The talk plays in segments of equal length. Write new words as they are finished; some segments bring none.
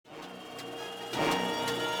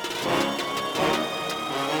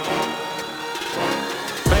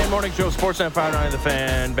Morning Show, Sportsnet 590 The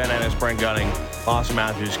Fan, Ben Ennis, Brent Gunning, Austin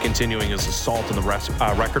Matthews continuing his assault in the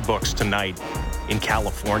record books tonight in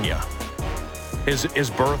California.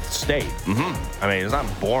 His birth state. Mm-hmm. I mean, he's not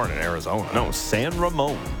born in Arizona. No, San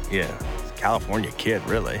Ramon. Yeah, he's a California kid,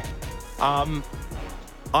 really. On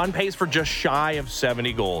pace for just shy of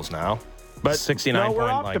 70 goals now. But 69 we're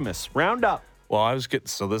point, optimists. Round up. Well,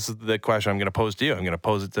 so this is the question I'm going to pose to you. I'm going to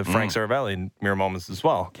pose it to Frank Seravalli in mere moments as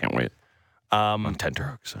well. Can't wait. On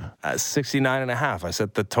tenterhooks. 69.5. I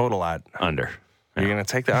set the total at. Under. You're going to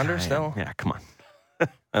take the under still? Yeah, come on.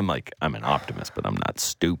 I'm an optimist, but I'm not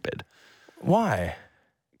stupid. Why?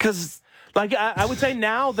 Because, I would say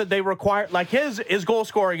now that they require, his goal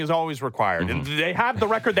scoring is always required. And they have the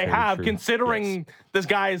record they have, considering this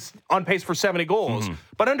guy's on pace for 70 goals.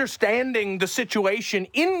 But understanding the situation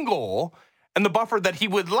in goal and the buffer that he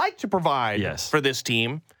would like to provide for this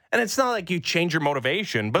team. And it's not like you change your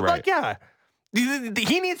motivation, but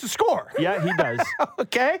he needs to score. Yeah, he does.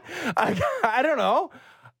 Okay? I don't know.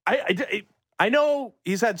 I know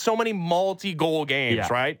he's had so many multi-goal games,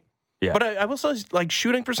 right? Yeah. But I will say,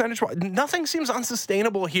 shooting percentage, nothing seems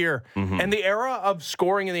unsustainable here. And the era of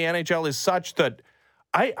scoring in the NHL is such that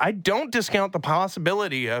I don't discount the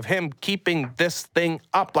possibility of him keeping this thing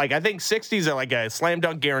up. I think 60 is a slam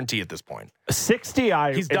dunk guarantee at this point. 60,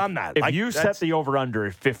 he's done that. If you set the over-under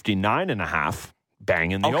at 59.5,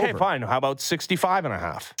 bang in the over. Okay, fine. How about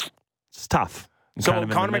 65.5? It's tough. So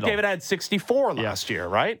Connor McDavid had 64 last year,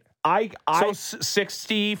 right? So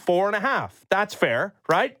 64.5. That's fair,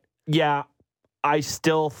 right? Yeah, I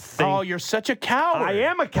still think... Oh, you're such a coward. I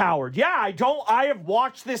am a coward. Yeah, I have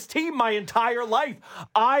watched this team my entire life.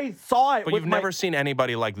 I saw it. But you've never seen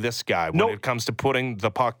anybody like this guy when it comes to putting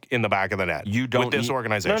the puck in the back of the net. You don't with this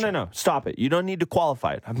organization. No. Stop it. You don't need to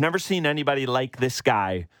qualify it. I've never seen anybody like this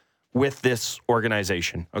guy with this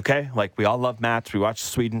organization, okay? We all love Mats. We watched the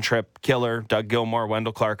Sweden trip, Killer, Doug Gilmour,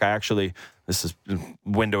 Wendell Clark. This is a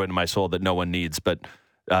window into my soul that no one needs, but...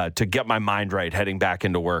 to get my mind right heading back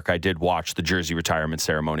into work, I did watch the jersey retirement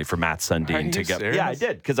ceremony for Matt Sundin. Serious? Yeah, I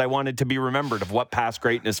did, because I wanted to be remembered of what past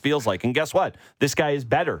greatness feels like. And guess what? This guy is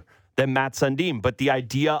better than Matt Sundin. But the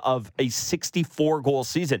idea of a 64-goal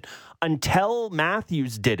season, until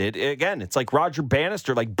Matthews did it, again, it's like Roger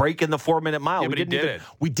Bannister, breaking the 4-minute mile. Yeah, but he did it.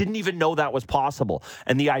 We didn't even know that was possible.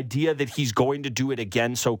 And the idea that he's going to do it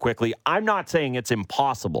again so quickly, I'm not saying it's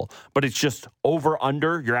impossible, but it's just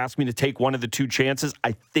over-under. You're asking me to take one of the two chances.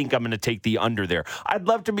 I think I'm going to take the under there. I'd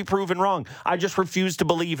love to be proven wrong. I just refuse to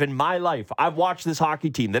believe in my life. I've watched this hockey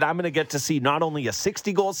team that I'm going to get to see not only a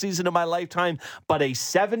 60-goal season in my lifetime, but a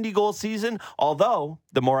 70-goal season. Although,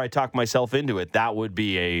 the more I talk myself into it, that would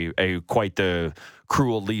be a quite the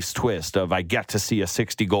cruel Leafs twist of I get to see a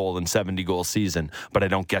 60-goal and 70-goal season, but I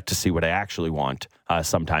don't get to see what I actually want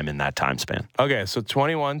sometime in that time span. Okay, so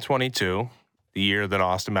 21-22, the year that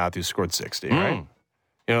Austin Matthews scored 60, right?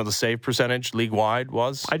 You know the save percentage league-wide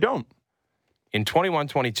was? I don't. In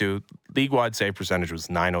 21-22, league-wide save percentage was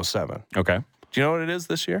 .907. Okay. Do you know what it is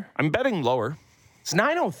this year? I'm betting lower. It's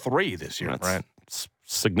 .903 this year, right?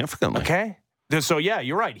 Significantly. Okay. So, yeah,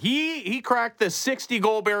 you're right. He cracked the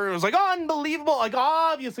 60-goal barrier. It was unbelievable.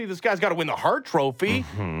 Obviously, this guy's got to win the Hart Trophy.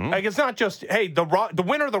 It's not just, hey, the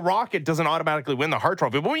winner of the Rocket doesn't automatically win the Hart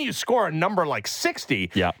Trophy. But when you score a number like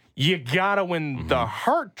 60, you got to win the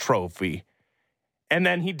Hart Trophy. And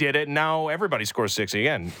then he did it. And now everybody scores 60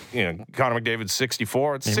 again. Connor McDavid's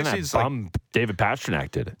 64. It's 60. David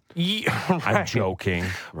Pastrnak did it. Yeah, right. I'm joking.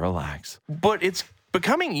 Relax. But it's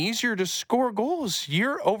becoming easier to score goals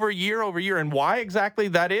year over year over year. And why exactly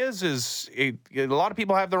that is a lot of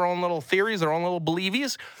people have their own little theories, their own little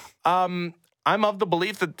believies. I'm of the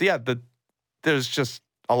belief that, there's just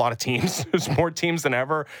a lot of teams. There's more teams than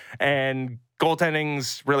ever. And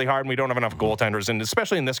goaltending's really hard, and we don't have enough goaltenders, and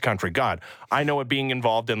especially in this country. God, I know it being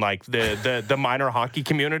involved in the minor hockey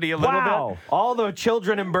community a little bit. Wow, all the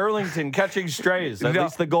children in Burlington catching strays, at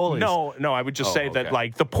least the goalies. No, I would just say that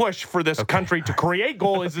the push for this country to create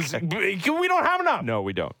goalies is we don't have enough. No,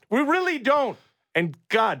 we don't. We really don't. And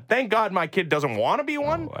thank God my kid doesn't want to be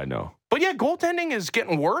one. Oh, I know. But yeah, goaltending is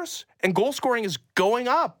getting worse, and goal scoring is going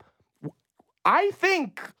up. I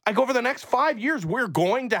think, over the next 5 years, we're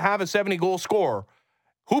going to have a 70-goal scorer.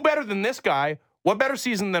 Who better than this guy? What better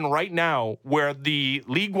season than right now where the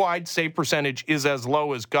league-wide save percentage is as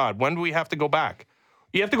low as God? When do we have to go back?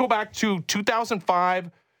 You have to go back to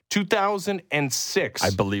 2005, 2006. I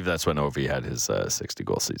believe that's when Ovi had his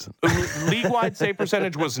 60-goal season. League-wide save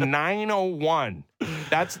percentage was .901.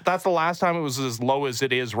 That's the last time it was as low as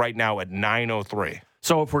it is right now at .903.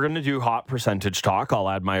 So if we're going to do hot percentage talk, I'll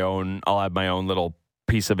add my own little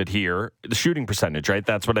piece of it here, the shooting percentage, right?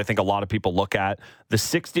 That's what I think a lot of people look at.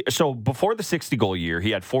 So before the 60-goal year,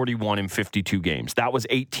 he had 41 in 52 games. That was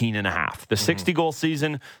 18.5. The 60-goal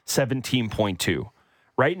season, 17.2.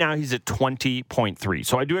 Right now, he's at 20.3.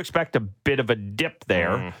 So I do expect a bit of a dip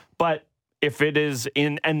there, but if it is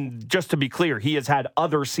and just to be clear, he has had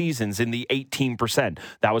other seasons in the 18%.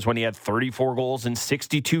 That was when he had 34 goals in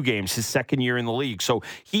 62 games, his second year in the league. So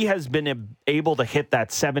he has been able to hit that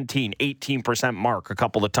 18% mark a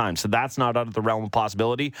couple of times. So that's not out of the realm of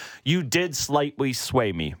possibility. You did slightly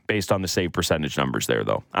sway me based on the save percentage numbers there,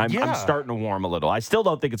 though. I'm starting to warm a little. I still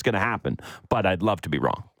don't think it's going to happen, but I'd love to be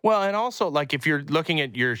wrong. Well, and also, like, if you're looking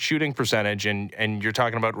at your shooting percentage and you're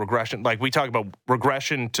talking about regression, like we talk about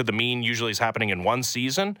regression to the mean usually is happening in one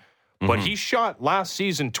season, but he shot last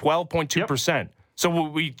season 12.2%. Yep. So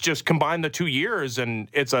we just combine the 2 years, and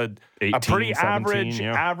it's a pretty 17,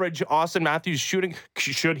 average Austin Matthews shooting.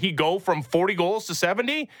 Should he go from 40 goals to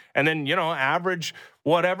 70 and then, average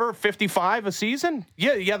whatever, 55 a season?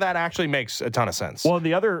 Yeah, that actually makes a ton of sense. Well,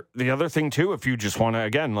 the other thing, too, if you just want to,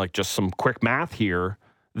 again, like just some quick math here,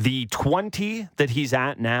 the 20 that he's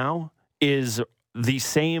at now is the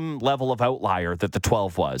same level of outlier that the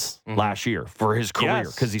 12 was last year for his career,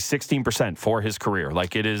 because he's 16% for his career.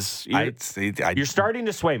 Like, it is, you're starting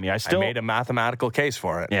to sway me. I made a mathematical case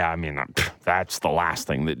for it. Yeah, I mean, that's the last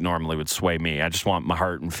thing that normally would sway me. I just want my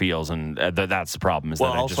heart and feels, and that's the problem.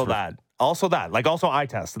 Also eye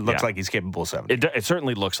test. It looks like he's capable of 70. It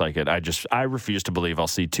certainly looks like it. I refuse to believe I'll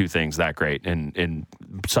see two things that great in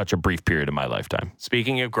such a brief period of my lifetime.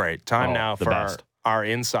 Speaking of great, time now for our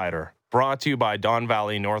insider, brought to you by Don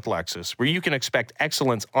Valley North Lexus, where you can expect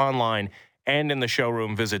excellence online and in the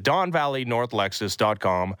showroom. Visit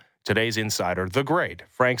DonValleyNorthLexus.com. Today's insider, the great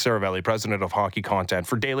Frank Seravalli, president of hockey content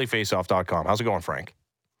for DailyFaceoff.com. How's it going, Frank?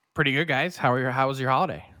 Pretty good, guys. How was your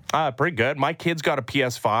holiday? Pretty good. My kid's got a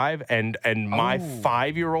PS5, and my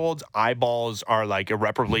 5-year-old's eyeballs are like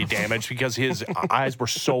irreparably damaged because his eyes were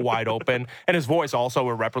so wide open, and his voice also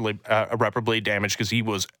irreparably damaged because he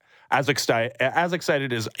was as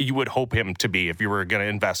excited as you would hope him to be if you were going to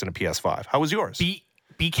invest in a PS5. How was yours?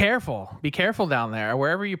 Be careful. Be careful down there,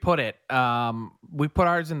 wherever you put it. We put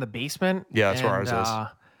ours in the basement. Yeah, that's where ours is.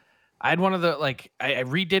 I had one of the, I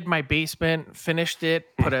redid my basement, finished it,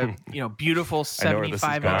 put a beautiful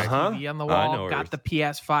 75-inch TV on the wall, got the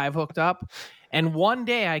PS5 hooked up. And one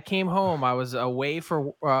day I came home. I was away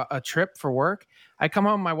for a trip for work. I come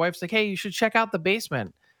home. My wife's like, hey, you should check out the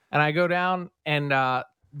basement. And I go down, and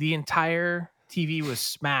the entire TV was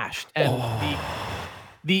smashed. And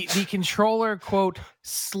the controller, quote,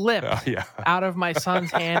 slipped out of my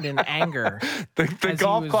son's hand in anger. The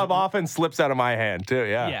golf club often slips out of my hand, too,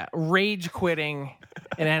 Yeah, rage quitting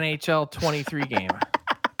an NHL 23 game.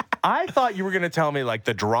 I thought you were going to tell me, like,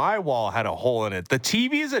 the drywall had a hole in it. The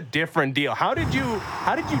TV is a different deal. How did you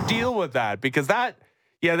deal with that? Because that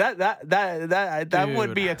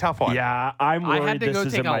would be a tough one. Yeah, I'm worried this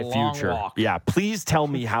isn't my future. Walk. Yeah, please tell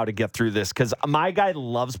me how to get through this, because my guy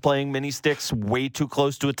loves playing mini sticks way too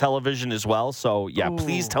close to a television as well. So yeah,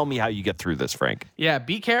 please tell me how you get through this, Frank. Yeah,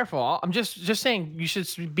 be careful. I'm just saying you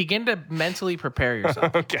should begin to mentally prepare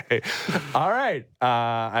yourself. Okay, all right.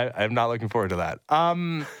 I'm not looking forward to that.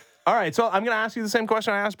 All right, so I'm going to ask you the same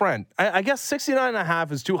question I asked Brent. I guess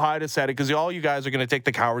 69.5 is too high to set it because all you guys are going to take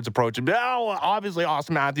the coward's approach. And, obviously,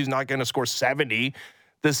 Austin Matthews not going to score 70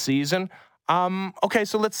 this season. Okay,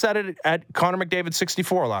 so let's set it at Connor McDavid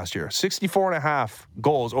 64 last year. 64.5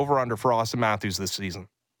 goals over-under for Austin Matthews this season.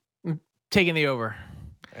 Taking the over.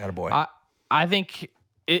 Attaboy. I think,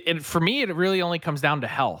 for me, it really only comes down to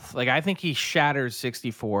health. Like, I think he shatters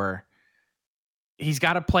 64. He's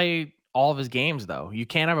got to play all of his games, though. You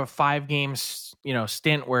can't have a 5-game,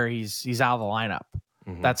 stint where he's out of the lineup.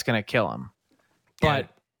 Mm-hmm. That's going to kill him. But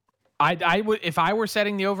I would, if I were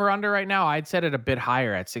setting the over under right now, I'd set it a bit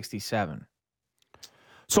higher at 67.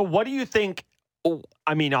 So what do you think?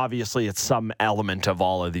 I mean, obviously, it's some element of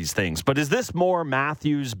all of these things, but is this more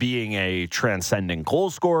Matthews being a transcendent goal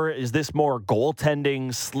scorer? Is this more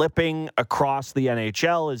goaltending slipping across the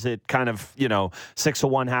NHL? Is it kind of, 6 of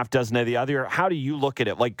one, half dozen of the other? How do you look at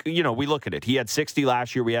it? Like, we look at it. He had 60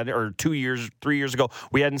 last year. 3 years ago.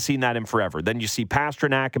 We hadn't seen that in forever. Then you see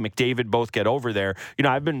Pasternak and McDavid both get over there.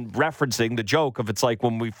 I've been referencing the joke of it's like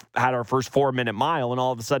when we've had our first 4-minute mile and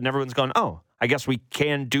all of a sudden everyone's gone, oh, I guess we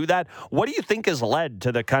can do that. What do you think has led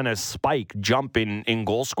to the kind of spike jump in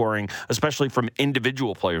goal scoring, especially from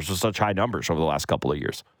individual players with such high numbers over the last couple of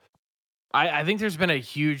years? I think there's been a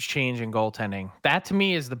huge change in goaltending. That, to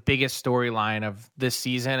me, is the biggest storyline of this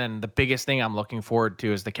season, and the biggest thing I'm looking forward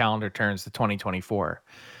to as the calendar turns to 2024.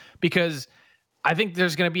 Because I think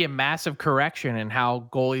there's going to be a massive correction in how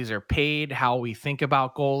goalies are paid, how we think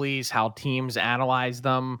about goalies, how teams analyze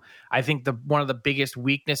them. I think one of the biggest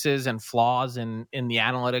weaknesses and flaws in the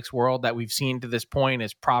analytics world that we've seen to this point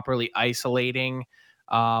is properly isolating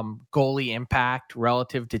goalie impact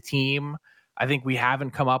relative to team. I think we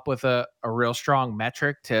haven't come up with a real strong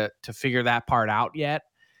metric to figure that part out yet.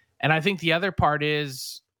 And I think the other part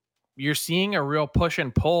is you're seeing a real push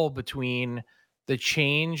and pull between the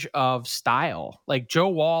change of style. Like Joe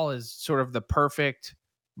Woll is sort of the perfect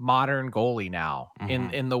modern goalie now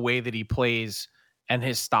in the way that he plays and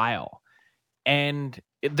his style. And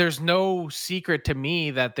there's no secret to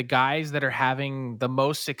me that the guys that are having the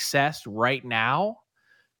most success right now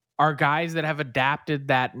are guys that have adapted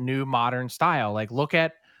that new modern style. Like look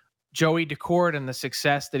at Joey Daccord and the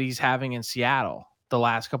success that he's having in Seattle the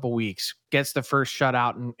last couple weeks. Gets the first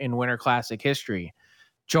shutout in Winter Classic history.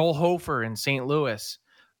 Joel Hofer in St. Louis,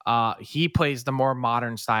 he plays the more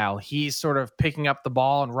modern style. He's sort of picking up the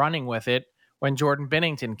ball and running with it when Jordan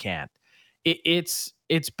Binnington can't. It's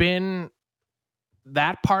been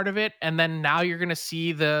that part of it, and then now you're going to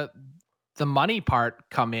see the money part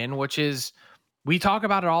come in, which is we talk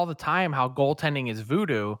about it all the time how goaltending is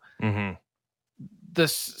voodoo.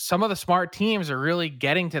 Some of the smart teams are really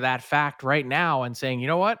getting to that fact right now and saying, you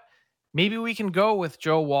know what, maybe we can go with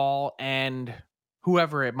Joe Woll and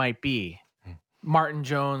whoever it might be, Martin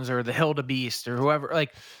Jones or the Hildebeest or whoever,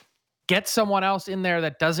 like get someone else in there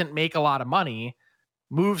that doesn't make a lot of money,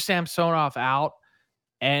 move Samsonov out,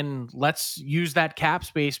 and let's use that cap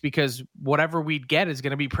space because whatever we'd get is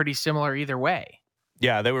going to be pretty similar either way.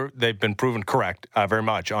 Yeah, they've been proven correct very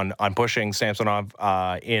much on pushing Samsonov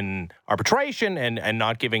in arbitration and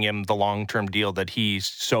not giving him the long-term deal that he's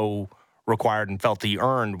so required and felt he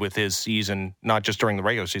earned with his season, not just during the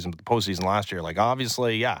regular season, but the postseason last year. Like,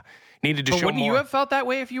 obviously, yeah, needed to show more. Wouldn't you have felt that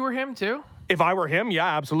way if you were him, too? If I were him,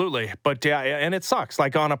 yeah, absolutely. But, yeah, and it sucks.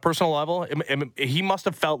 Like, on a personal level, he must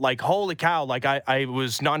have felt like, holy cow, like, I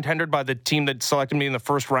was non-tendered by the team that selected me in the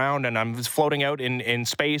first round, and I'm floating out in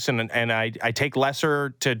space, and I take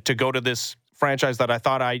lesser to go to this franchise that I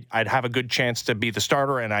thought I'd have a good chance to be the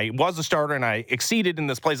starter, and I was the starter, and I exceeded in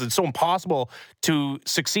this place. It's so impossible to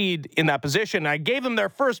succeed in that position. I gave them their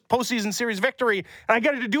first postseason series victory, and I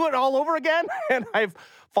got to do it all over again, and I've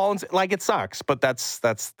fallen. Like, it sucks, but that's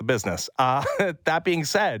the business. That being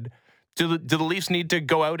said, do the Leafs need to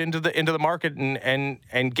go out into the market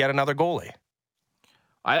and get another goalie?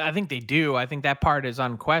 I think they do. I think that part is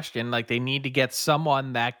unquestioned. Like, they need to get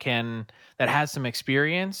someone that has some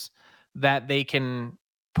experience that they can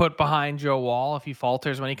put behind Joe Woll if he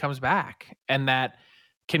falters when he comes back, and that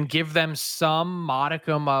can give them some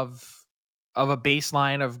modicum of a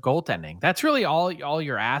baseline of goaltending. That's really all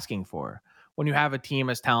you're asking for when you have a team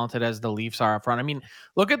as talented as the Leafs are up front. I mean,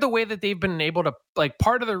 look at the way that they've been able to, like,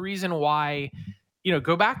 part of the reason why,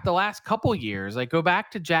 go back the last couple years, like go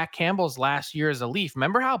back to Jack Campbell's last year as a Leaf.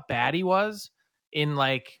 Remember how bad he was in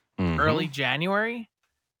early January?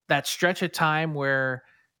 That stretch of time where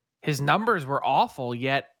his numbers were awful,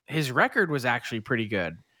 yet his record was actually pretty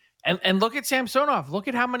good. And look at Samsonov. Look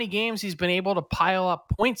at how many games he's been able to pile up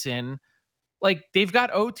points in. Like, they've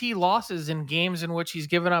got OT losses in games in which he's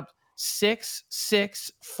given up 6,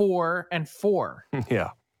 6, 4, and 4.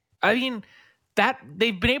 Yeah. I mean, that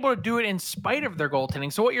they've been able to do it in spite of their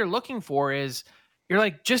goaltending. So what you're looking for is, you're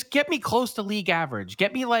like, just get me close to league average.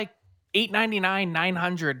 Get me like 899,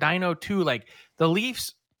 900, 902. Like, the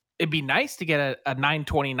Leafs, it'd be nice to get a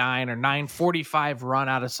 929 or 945 run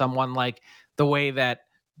out of someone like the way that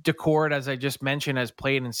Daccord, as I just mentioned, has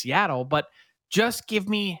played in Seattle, but just give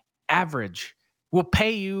me average. We'll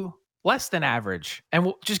pay you less than average, and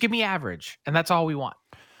we'll just give me average, and that's all we want.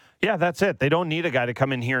 Yeah, that's it. They don't need a guy to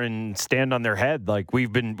come in here and stand on their head. Like,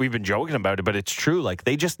 we've been joking about it, but it's true. Like,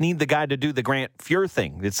 they just need the guy to do the Grant Fuhr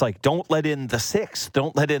thing. It's like, don't let in the 6th,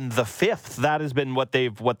 don't let in the 5th. That has been what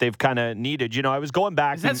they've kind of needed. I was going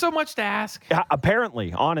back. Is that so much to ask?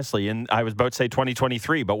 Apparently, honestly, and I was about to say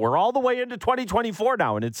 2023, but we're all the way into 2024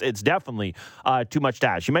 now, and it's definitely too much to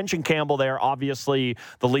ask. You mentioned Campbell there. Obviously,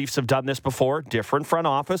 the Leafs have done this before. Different front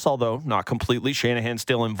office, although not completely. Shanahan's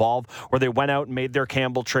still involved, where they went out and made their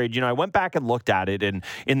Campbell trade. I went back and looked at it, and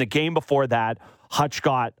in the game before that, Hutch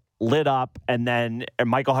got lit up, and then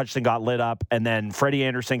Michael Hutchinson got lit up, and then Freddie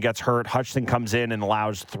Anderson gets hurt. Hutchinson comes in and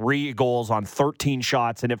allows 3 goals on 13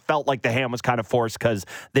 shots, and it felt like the hand was kind of forced because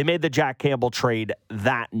they made the Jack Campbell trade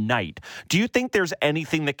that night. Do you think there's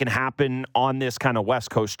anything that can happen on this kind of West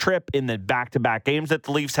Coast trip in the back-to-back games that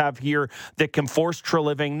the Leafs have here that can force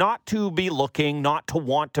Treliving not to be looking, not to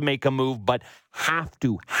want to make a move, but have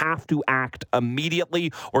to act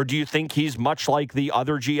immediately? Or do you think he's much like the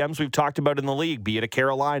other GMs we've talked about in the league, be it a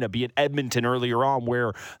Carolina, be it Edmonton earlier on,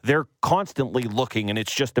 where they're constantly looking and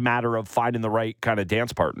it's just a matter of finding the right kind of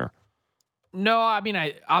dance partner? No, I mean,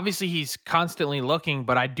 obviously he's constantly looking,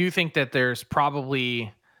 but I do think that there's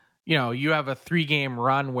probably, you have a 3-game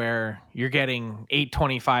run where you're getting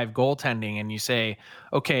 825 goaltending and you say,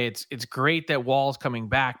 okay, it's great that Wall's coming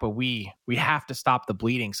back, but we have to stop the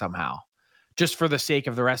bleeding somehow just for the sake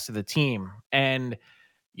of the rest of the team. And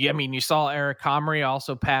you saw Eric Comrie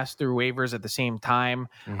also pass through waivers at the same time.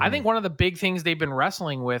 Mm-hmm. I think one of the big things they've been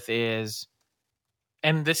wrestling with is,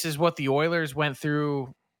 and this is what the Oilers went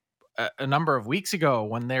through a number of weeks ago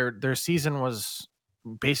when their season was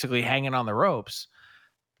basically hanging on the ropes.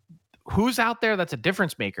 Who's out there that's a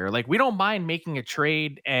difference maker? Like, we don't mind making a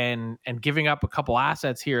trade and giving up a couple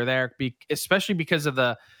assets here or there, especially because of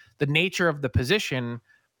the nature of the position.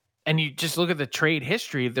 And you just look at the trade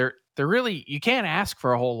history, they're really, you can't ask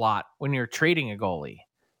for a whole lot when you're trading a goalie.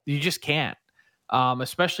 You just can't,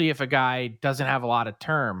 especially if a guy doesn't have a lot of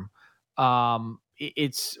term.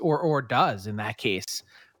 It's or does in that case.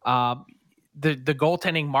 The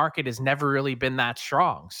goaltending market has never really been that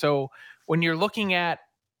strong. So when you're looking at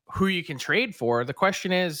who you can trade for, the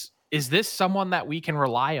question is this someone that we can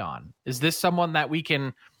rely on? Is this someone that we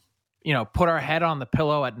can, put our head on the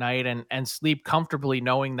pillow at night and sleep comfortably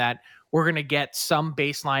knowing that we're going to get some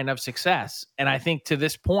baseline of success? And I think to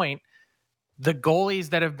this point, the goalies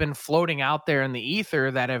that have been floating out there in the ether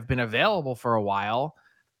that have been available for a while,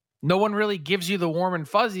 no one really gives you the warm and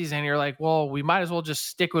fuzzies, and you're like, well, we might as well just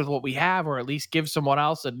stick with what we have, or at least give someone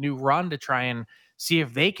else a new run to try and see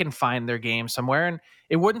if they can find their game somewhere. And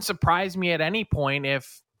it wouldn't surprise me at any point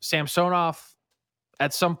if Samsonov,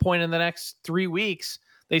 at some point in the next 3 weeks,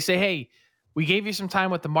 they say, hey, we gave you some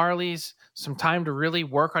time with the Marlies, some time to really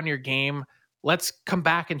work on your game. Let's come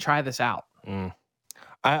back and try this out.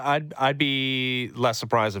 I'd be less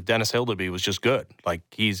surprised if Dennis Hildeby was just good. Like,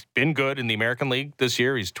 he's been good in the American League this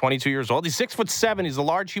year. He's 22 years old. He's 6'7". He's a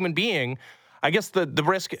large human being. I guess the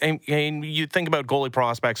risk, and you think about goalie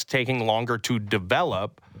prospects taking longer to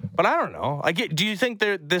develop, but I don't know. Do you think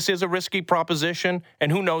this is a risky proposition?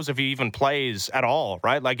 And who knows if he even plays at all,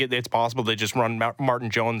 right? Like, it's possible they just run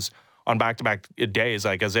Martin Jones on back-to-back days,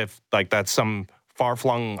 like as if like that's some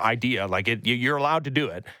far-flung idea. Like, you're allowed to do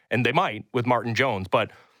it, and they might with Martin Jones,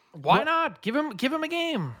 but why not give him a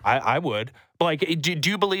game? I would. But like, do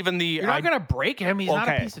you believe in the? You're not going to break him. He's not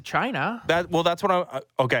a piece of china. That's what that's what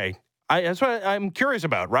I'm curious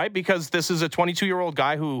about, right? Because this is a 22-year-old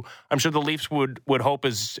guy who I'm sure the Leafs would hope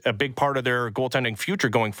is a big part of their goaltending future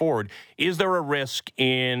going forward. Is there a risk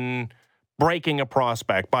in breaking a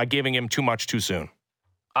prospect by giving him too much too soon?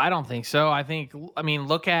 I don't think so.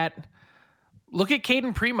 Look at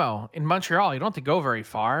Caden Primo in Montreal. You don't have to go very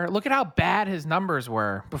far. Look at how bad his numbers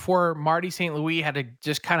were before Marty St. Louis had to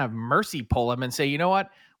just kind of mercy pull him and say, you know what?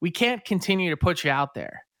 We can't continue to put you out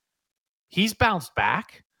there. He's bounced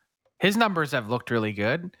back. His numbers have looked really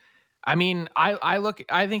good. I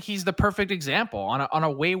think he's the perfect example on a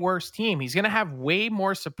way worse team. He's going to have way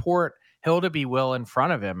more support Hildeby will in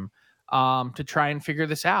front of him to try and figure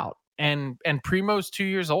this out. And Primo's 2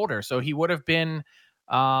 years older, so he would have been,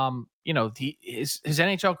 his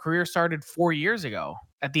NHL career started 4 years ago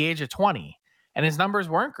at the age of 20, and his numbers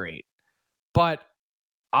weren't great. But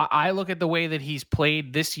I look at the way that he's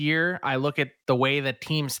played this year. I look at the way that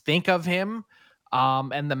teams think of him.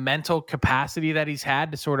 And the mental capacity that he's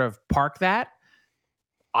had to sort of park that.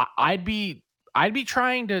 I'd be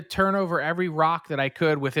trying to turn over every rock that I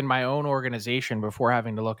could within my own organization before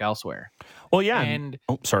having to look elsewhere. Well, yeah.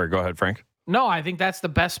 Sorry, go ahead, Frank. No, I think that's the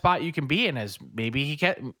best spot you can be in. Is maybe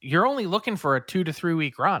you're only looking for a 2 to 3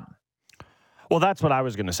 week run. Well, that's what I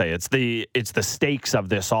was going to say. It's the stakes of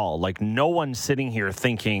this all. Like, no one's sitting here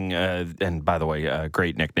thinking, and by the way, a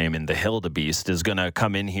great nickname in the Hildebeest is going to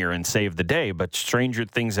come in here and save the day. But stranger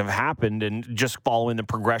things have happened, and just following the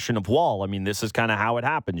progression of Wall. I mean, this is kind of how it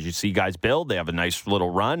happens. You see guys build, they have a nice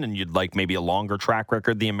little run, and you'd like maybe a longer track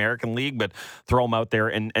record, the American League, but throw them out there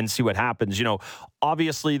and see what happens.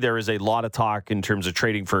 Obviously there is a lot of talk in terms of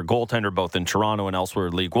trading for a goaltender, both in Toronto and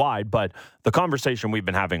elsewhere league-wide, but the conversation we've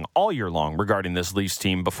been having all year long regarding this Leafs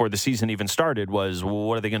team before the season even started was,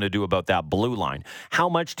 what are they going to do about that blue line? How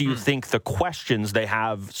much do you think the questions they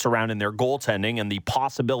have surrounding their goaltending and the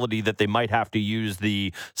possibility that they might have to use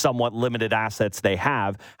the somewhat limited assets they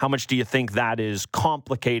have, how much do you think that is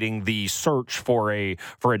complicating the search for a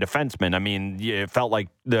defenseman? I mean, it felt like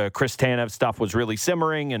the Chris Tanev stuff was really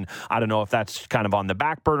simmering, and I don't know if that's kind of on the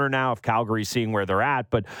back burner now, if Calgary's seeing where they're at,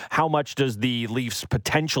 but how much does the Leafs'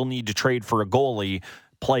 potential need to trade for a goalie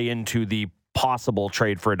play into the possible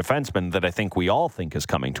trade for a defenseman that I think we all think is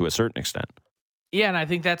coming to a certain extent. Yeah, and I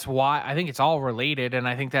think that's why, I think it's all related, and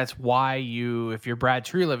I think that's why if you're Brad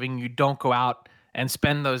Treliving, you don't go out and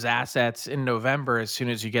spend those assets in November as soon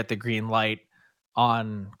as you get the green light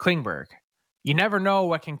on Klingberg. You never know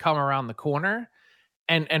what can come around the corner,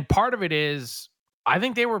 and part of it is, I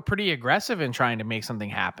think they were pretty aggressive in trying to make something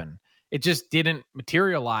happen. It just didn't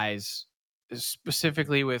materialize,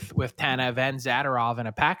 specifically with Tanev and Zadorov in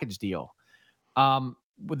a package deal.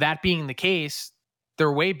 With that being the case,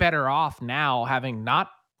 they're way better off now having not,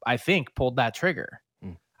 I think, pulled that trigger.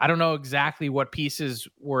 I don't know exactly what pieces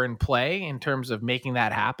were in play in terms of making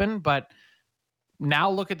that happen, but now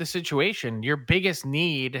look at the situation. Your biggest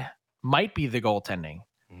need might be the goaltending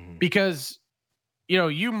because,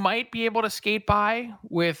 you might be able to skate by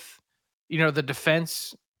with, the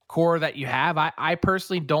defense core that you have. I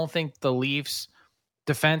personally don't think the Leafs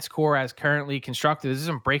defense core as currently constructed, this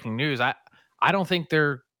isn't breaking news. I don't think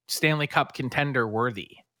they're Stanley Cup contender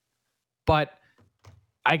worthy, but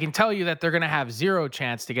I can tell you that they're going to have zero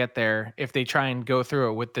chance to get there if they try and go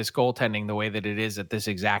through it with this goaltending the way that it is at this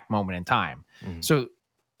exact moment in time. So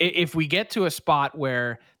if we get to a spot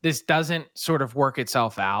where this doesn't sort of work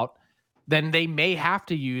itself out, then they may have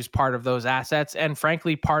to use part of those assets and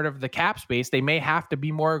frankly, part of the cap space. They may have to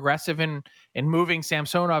be more aggressive in moving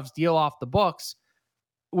Samsonov's deal off the books,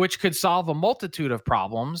 which could solve a multitude of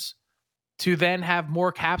problems to then have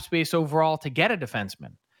more cap space overall to get a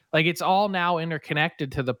defenseman. Like, it's all now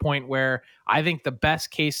interconnected to the point where I think the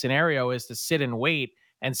best case scenario is to sit and wait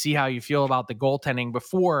and see how you feel about the goaltending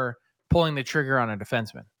before pulling the trigger on a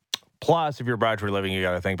defenseman. Plus, if you're Brad Treliving, you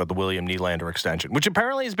got to think about the William Nylander extension, which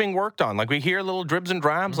apparently is being worked on. Like, we hear little dribs and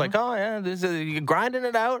drabs, like, oh yeah, you're grinding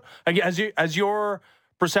it out. As your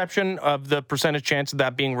perception of the percentage chance of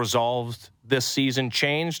that being resolved this season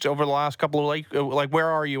changed over the last couple of like where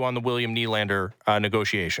are you on the William Nylander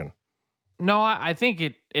negotiation? No, I think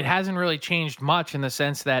it hasn't really changed much in the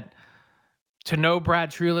sense that to know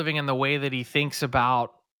Brad Treliving and the way that he thinks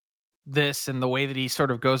about this and the way that he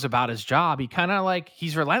sort of goes about his job, he kind of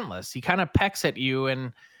he's relentless. He kind of pecks at you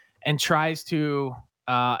and tries to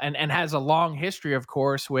and has a long history, of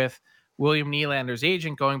course, with William Nylander's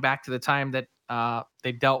agent going back to the time that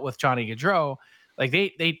they dealt with Johnny Gaudreau. Like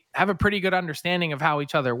they have a pretty good understanding of how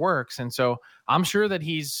each other works. And so I'm sure that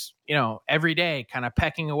he's, every day kind of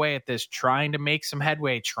pecking away at this, trying to make some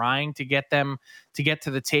headway, trying to get them to get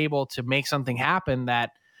to the table to make something happen.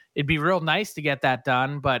 That it'd be real nice to get that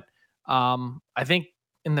done. But I think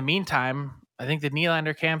in the meantime, I think the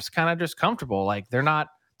Nylander camp's kind of just comfortable. Like they're not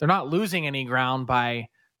losing any ground by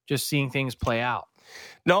just seeing things play out.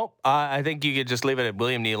 Nope. I think you could just leave it at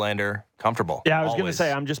William Nylander, comfortable. Yeah, I was going to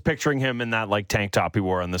say, I'm just picturing him in that tank top he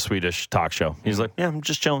wore on the Swedish talk show. He's like, yeah, I'm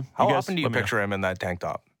just chilling. How often do you picture him in that tank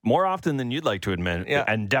top? More often than you'd like to admit,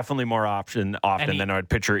 and definitely more often than I would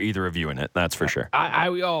picture either of you in it. That's for sure.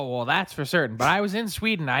 Well, that's for certain. But I was in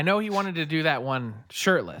Sweden. I know he wanted to do that one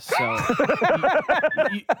shirtless. So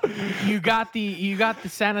you got the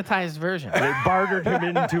sanitized version. They bartered him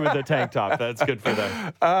into the tank top. That's good for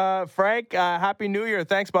them. Frank, Happy New Year.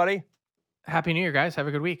 Thanks, buddy. Happy New Year, guys. Have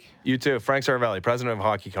a good week. You too. Frank Seravalli, president of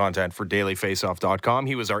hockey content for dailyfaceoff.com.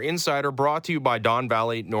 He was our insider, brought to you by Don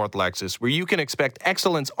Valley North Lexus, where you can expect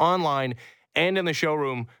excellence online and in the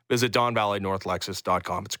showroom. Visit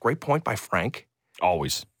donvalleynorthlexus.com. It's a great point by Frank.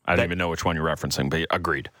 Always. I don't even know which one you're referencing, but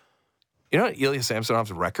agreed. You know what Ilya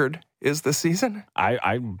Samsonov's record is this season?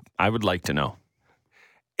 I would like to know.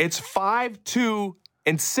 It's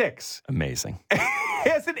 5-2-6. Amazing.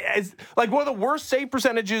 It's like one of the worst save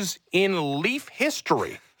percentages in Leaf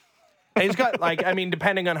history. And he's got,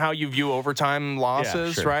 depending on how you view overtime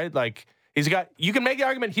losses, sure. right? Like, you can make the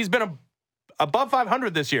argument he's been above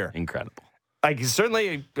 500 this year. Incredible. Like, he's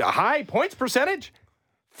certainly a high points percentage.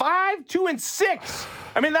 5-2-6.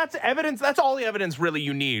 I mean, that's evidence. That's all the evidence really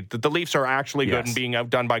you need that the Leafs are actually good and being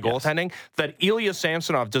outdone by goaltending. That Ilya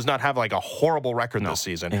Samsonov does not have a horrible record this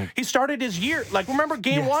season. He started his year, remember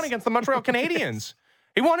game one against the Montreal Canadiens.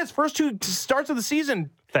 He won his first two starts of the season.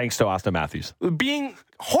 Thanks to Austin Matthews. Being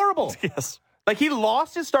horrible. Yes. He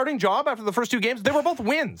lost his starting job after the first two games. They were both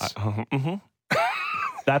wins.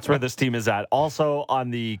 That's where this team is at. Also,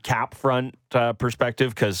 on the cap front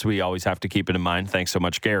perspective, because we always have to keep it in mind. Thanks so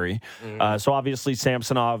much, Gary. So obviously,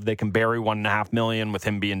 Samsonov, they can bury $1.5 million with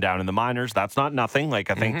him being down in the minors. That's not nothing. I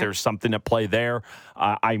think there's something at play there.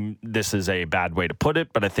 This is a bad way to put it,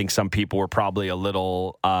 but I think some people were probably a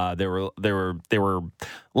little. They were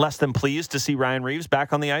less than pleased to see Ryan Reeves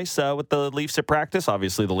back on the ice with the Leafs at practice.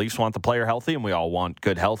 Obviously, the Leafs want the player healthy, and we all want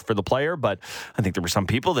good health for the player. But I think there were some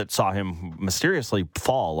people that saw him mysteriously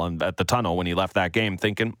fall at the tunnel when he left that game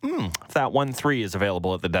thinking, if that 1-3 is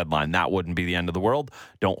available at the deadline, that wouldn't be the end of the world.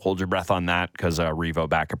 Don't hold your breath on that because Revo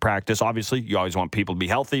back at practice. Obviously, you always want people to be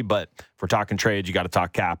healthy, but if we're talking trades, you got to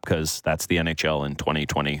talk cap because that's the NHL in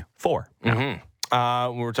 2024. Mm-hmm.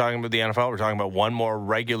 When we're talking about the NFL, we're talking about one more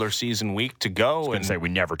regular season week to go. I was going to say, we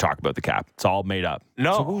never talk about the cap. It's all made up. No.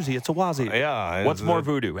 It's a woozy. It's a wazi. Yeah. What's more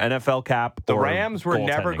voodoo, NFL cap The or Rams were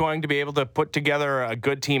never going to be able to put together a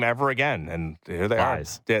good team ever again. And here they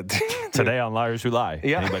Lies. are. Today on Liars Who Lie.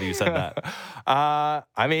 Yeah. Anybody who said that.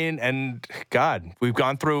 I mean, and God, we've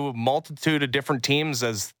gone through a multitude of different teams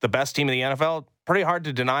as the best team in the NFL. Pretty hard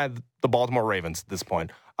to deny the Baltimore Ravens at this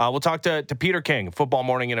point. We'll talk to Peter King, Football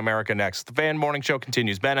Morning in America next. The Fan Morning Show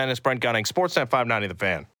continues. Ben Ennis, Brent Gunning, Sportsnet 590, The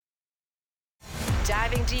Fan.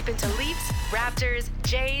 Diving deep into Leafs, Raptors,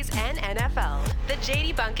 Jays, and NFL. The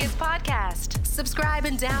JD Bunkus Podcast. Subscribe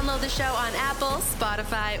and download the show on Apple,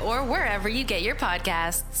 Spotify, or wherever you get your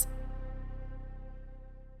podcasts.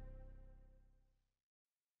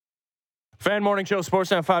 Fan Morning Show,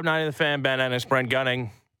 Sportsnet 590, The Fan. Ben Ennis, Brent Gunning.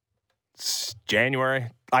 It's January.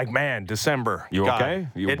 Like, man, December. You God, okay?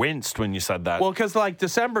 You winced when you said that. Well, because, like,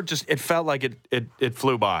 December just, it felt like it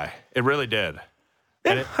flew by. It really did.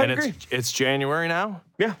 Yeah, I agree. It's January now.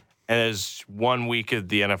 Yeah. And there's 1 week of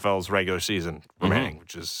the NFL's regular season remaining,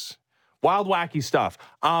 which is wild, wacky stuff.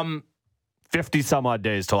 50 some odd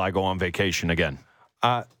days till I go on vacation again.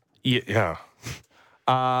 Yeah.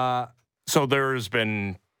 So there's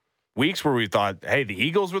been weeks where we thought, hey, the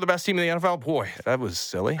Eagles were the best team in the NFL. Boy, that was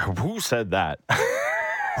silly. Who said that?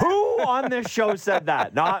 Who on this show said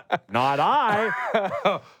that? Not I.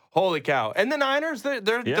 Holy cow. And the Niners, they're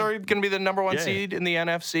going to be the number one seed in the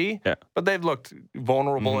NFC. Yeah. But they've looked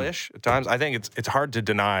vulnerable-ish at times. I think it's hard to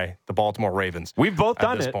deny the Baltimore Ravens. We've both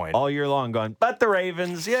done it point. all year long going, but the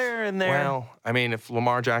Ravens, yeah, in there. Well, I mean, if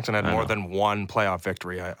Lamar Jackson had more than one playoff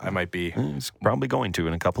victory, I might be. He's probably going to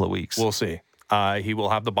in a couple of weeks. We'll see. He will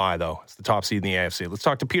have the bye, though. It's the top seed in the AFC. Let's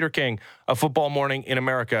talk to Peter King of Football Morning in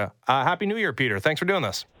America. Happy New Year, Peter. Thanks for doing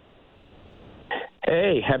this.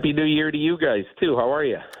 Hey, Happy New Year to you guys, too. How are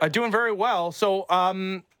you? Doing very well. So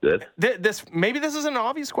Good. this is an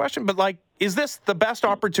obvious question, but, like, is this the best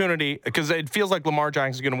opportunity? Because it feels like Lamar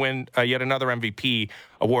Jackson is going to win yet another MVP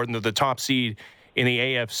award and the top seed in the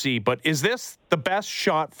AFC. But is this the best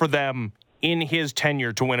shot for them in his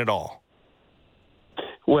tenure to win it all?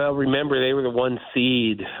 Well, remember, they were the one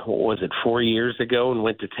seed, what was it, 4 years ago, and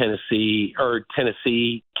went to Tennessee, or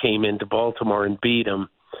Tennessee came into Baltimore and beat them.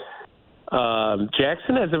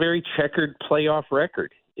 Jackson has a very checkered playoff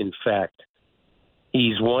record, in fact.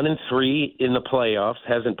 He's 1-3 in the playoffs,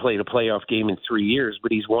 hasn't played a playoff game in 3 years,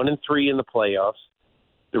 but he's 1-3 in the playoffs.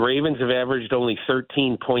 The Ravens have averaged only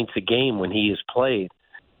 13 points a game when he has played.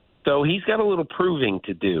 So he's got a little proving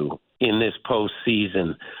to do in this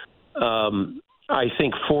postseason. I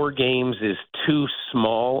think 4 games is too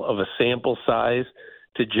small of a sample size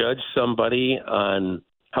to judge somebody on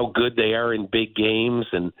how good they are in big games.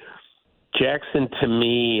 And Jackson, to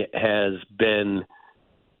me, has been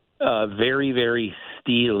very, very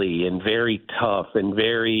steely and very tough and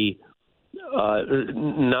very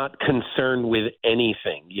not concerned with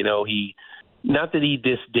anything. You know, not that he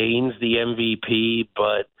disdains the MVP,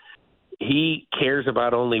 but he cares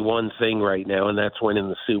about only one thing right now, and that's winning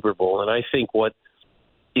the Super Bowl. And I think what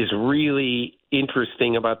is really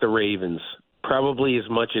interesting about the Ravens, probably as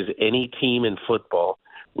much as any team in football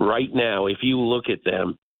right now, if you look at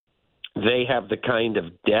them, they have the kind of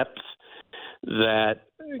depth that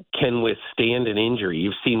can withstand an injury.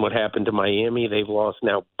 You've seen what happened to Miami. They've lost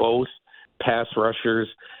now both pass rushers.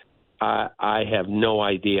 I have no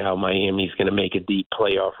idea how Miami's going to make a deep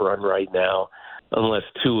playoff run right now unless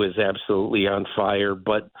Tua is absolutely on fire.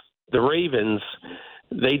 But the Ravens,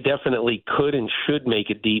 they definitely could and should make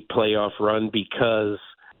a deep playoff run because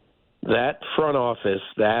that front office,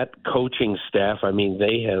 that coaching staff, I mean,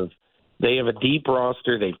 they have a deep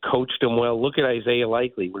roster. They've coached them well. Look at Isaiah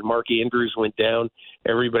Likely. When Mark Andrews went down,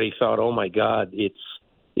 everybody thought, oh, my God,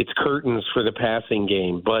 it's curtains for the passing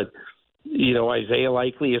game. But, you know, Isaiah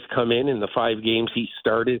Likely has come in the 5 games he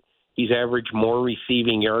started. He's averaged more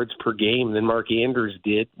receiving yards per game than Mark Andrews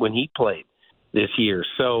did when he played this year.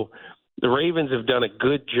 So the Ravens have done a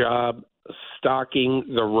good job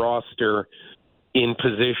stocking the roster in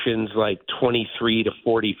positions like 23 to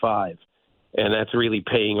 45. And that's really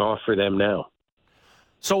paying off for them now.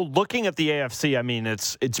 So looking at the AFC, I mean,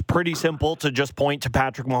 it's pretty simple to just point to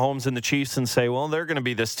Patrick Mahomes and the Chiefs and say, well, they're going to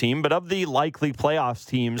be this team. But of the likely playoffs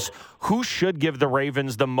teams, who should give the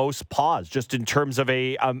Ravens the most pause just in terms of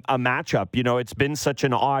a matchup? You know, it's been such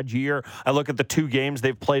an odd year. I look at the 2 games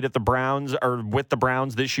they've played at the Browns or with the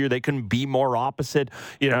Browns this year. They couldn't be more opposite.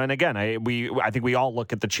 You know, and again, I think we all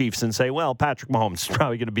look at the Chiefs and say, well, Patrick Mahomes is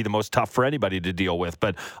probably going to be the most tough for anybody to deal with.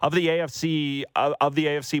 But of the AFC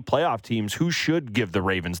playoff teams, who should give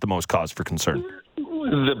the Ravens the most cause for concern?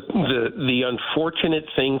 The unfortunate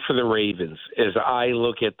thing for the Ravens, as I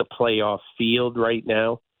look at the playoff field right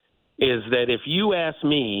now, is that if you ask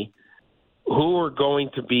me who are going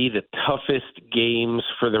to be the toughest games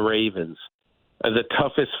for the Ravens, the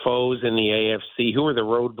toughest foes in the AFC, who are the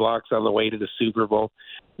roadblocks on the way to the Super Bowl,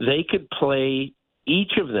 they could play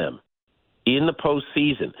each of them in the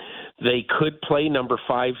postseason. They could play number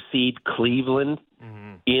 5 seed Cleveland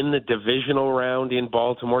in the divisional round in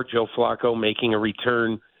Baltimore. Joe Flacco making a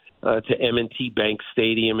return to M&T Bank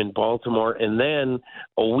Stadium in Baltimore. And then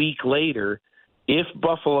a week later, if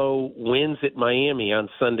Buffalo wins at Miami on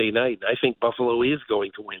Sunday night, I think Buffalo is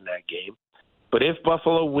going to win that game. But if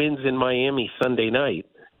Buffalo wins in Miami Sunday night,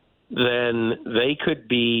 then they could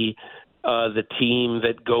be the team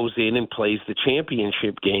that goes in and plays the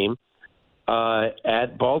championship game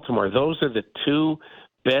at Baltimore. Those are the 2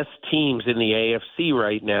 best teams in the AFC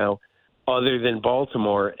right now, other than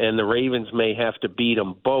Baltimore, and the Ravens may have to beat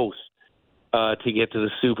them both to get to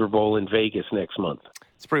the Super Bowl in Vegas next month.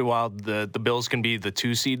 It's pretty wild. The Bills can be the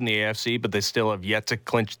 2 seed in the AFC, but they still have yet to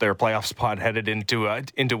clinch their playoff spot headed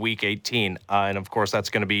into Week 18, and of course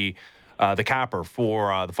that's going to be the capper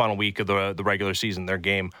for the final week of the regular season, their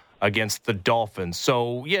game against the Dolphins.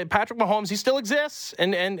 So yeah, Patrick Mahomes, he still exists,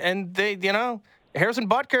 and they, you know, Harrison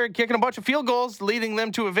Butker kicking a bunch of field goals, leading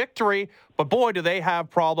them to a victory. But boy, do they have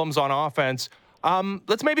problems on offense.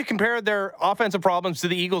 Let's maybe compare their offensive problems to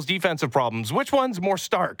the Eagles' defensive problems. Which one's more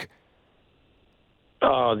stark?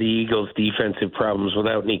 Oh, the Eagles' defensive problems,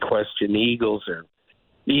 without any question. The Eagles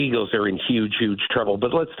are in huge, huge trouble.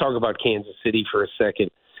 But let's talk about Kansas City for a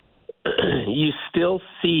second. You still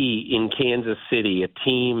see in Kansas City a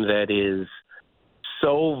team that is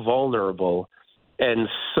so vulnerable and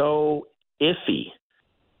so iffy.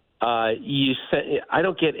 I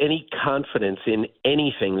don't get any confidence in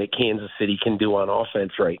anything that Kansas City can do on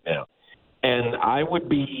offense right now. And I would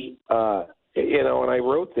be, and I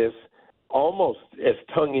wrote this almost as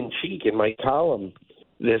tongue-in-cheek in my column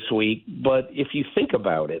this week, but if you think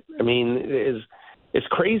about it, I mean, as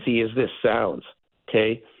crazy as this sounds,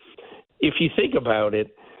 okay, if you think about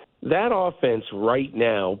it, that offense right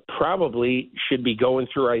now probably should be going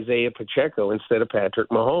through Isaiah Pacheco instead of Patrick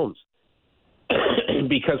Mahomes.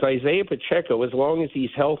 Because Isaiah Pacheco, as long as he's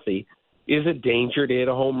healthy, is a danger to hit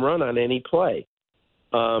a home run on any play.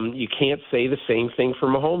 You can't say the same thing for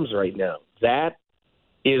Mahomes right now. That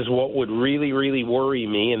is what would really, really worry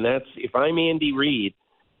me, and that's, if I'm Andy Reid,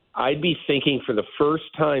 I'd be thinking for the first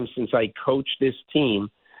time since I coached this team,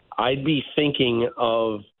 I'd be thinking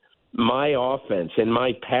of my offense and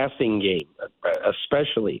my passing game,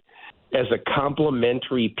 especially, as a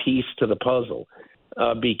complementary piece to the puzzle.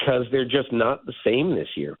 Because they're just not the same this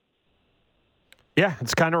year. Yeah,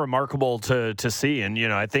 it's kind of remarkable to see. And, you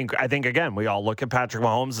know, I think again, we all look at Patrick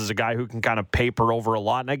Mahomes as a guy who can kind of paper over a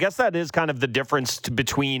lot. And I guess that is kind of the difference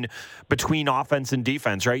between offense and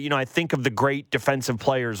defense, right? You know, I think of the great defensive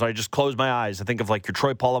players. I just close my eyes. I think of like your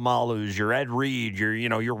Troy Polamalu's, your Ed Reed,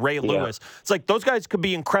 your Ray Lewis. It's like those guys could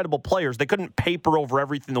be incredible players. They couldn't paper over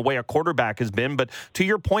everything the way a quarterback has been. But to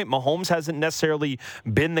your point, Mahomes hasn't necessarily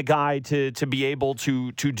been the guy to be able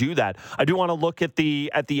to do that. I do want to look at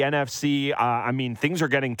the NFC. I mean, things are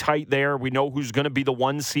getting tight there. We know who's going to be the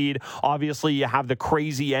 1 seed. Obviously, you have the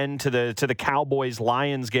crazy end to the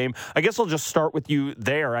Cowboys-Lions game. I guess I'll just start with you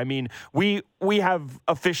there. I mean, we have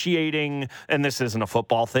officiating, and this isn't a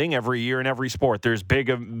football thing, every year in every sport. There's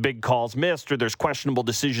big calls missed, or there's questionable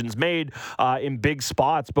decisions made in big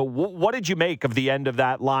spots. But what did you make of the end of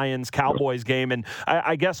that Lions-Cowboys game? And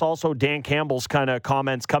I guess also Dan Campbell's kind of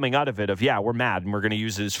comments coming out of it of, yeah, we're mad and we're going to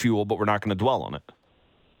use it as fuel, but we're not going to dwell on it.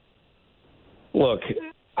 Look,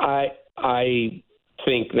 I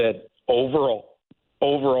think that overall,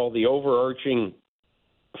 the overarching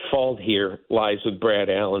fault here lies with Brad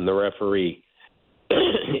Allen, the referee.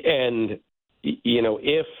 And, you know,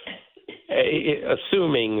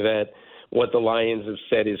 assuming that what the Lions have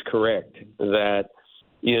said is correct, that,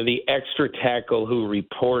 you know, the extra tackle who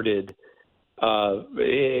reported on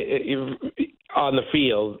the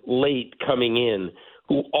field late coming in,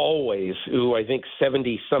 who I think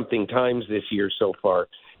 70-something times this year so far,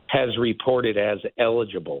 has reported as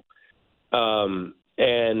eligible. And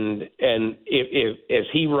and if as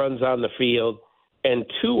he runs on the field, and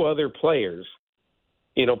two other players,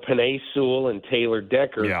 Penei Sewell and Taylor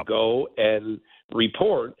Decker, go and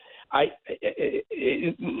report,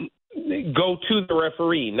 go to the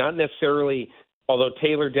referee, not necessarily, although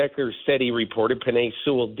Taylor Decker said he reported, Penei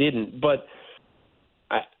Sewell didn't. But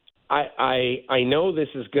I know this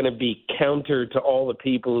is going to be counter to all the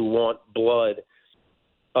people who want blood,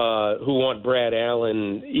 who want Brad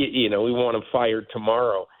Allen, we want him fired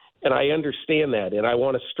tomorrow. And I understand that, and I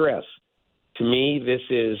want to stress, to me, this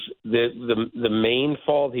is the main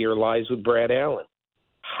fault here lies with Brad Allen.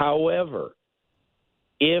 However,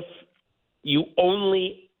 if you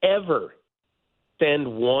only ever send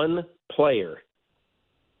one player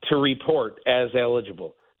to report as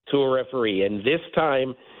eligible to a referee, and this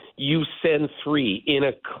time you send three in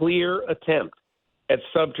a clear attempt at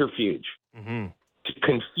subterfuge to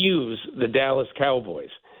confuse the Dallas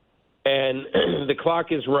Cowboys, and the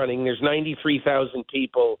clock is running, there's 93,000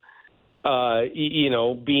 people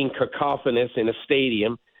being cacophonous in a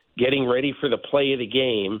stadium, getting ready for the play of the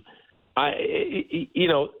game.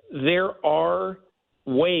 There are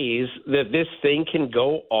ways that this thing can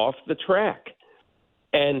go off the track.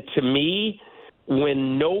 And to me,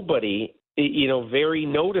 when nobody, very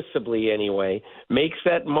noticeably anyway, makes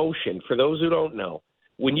that motion, for those who don't know,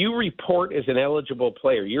 when you report as an eligible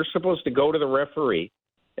player, you're supposed to go to the referee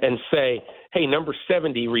and say, hey, number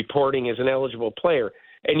 70 reporting as an eligible player.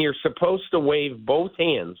 And you're supposed to wave both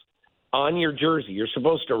hands on your jersey. You're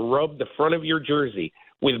supposed to rub the front of your jersey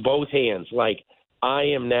with both hands, like, I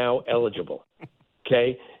am now eligible.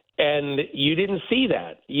 Okay? And you didn't see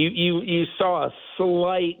that. You saw a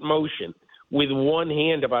slight motion with one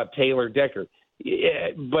hand about Taylor Decker.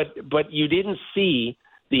 But you didn't see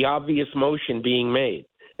the obvious motion being made.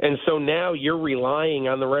 And so now you're relying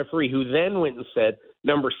on the referee, who then went and said,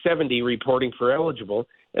 number 70 reporting for eligible,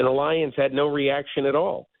 and the Lions had no reaction at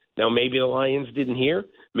all. Now, maybe the Lions didn't hear.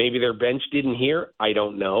 Maybe their bench didn't hear. I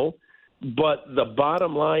don't know. But the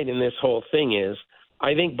bottom line in this whole thing is,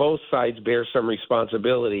 I think both sides bear some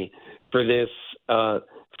responsibility for this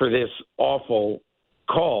awful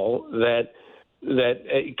call that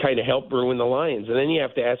kind of helped ruin the Lions. And then you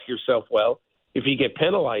have to ask yourself, well, if you get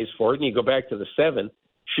penalized for it and you go back to the 7,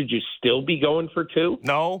 should you still be going for 2?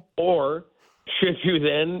 No. Or should you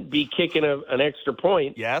then be kicking an extra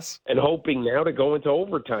point? Yes. And hoping now to go into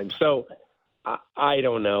overtime? So I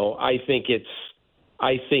don't know. I think it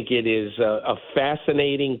is a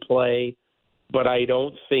fascinating play, but I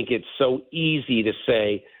don't think it's so easy to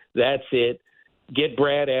say, that's it, get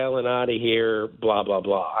Brad Allen out of here, blah, blah,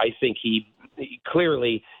 blah. I think he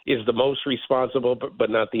clearly is the most responsible, but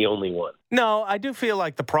not the only one. No, I do feel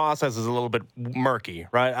like the process is a little bit murky,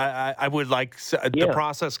 right? I would like the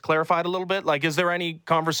process clarified a little bit. Like, is there any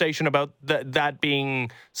conversation about that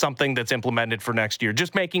being something that's implemented for next year?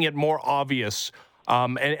 Just making it more obvious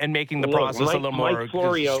and making the process a little more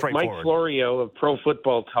straightforward. Mike Florio of Pro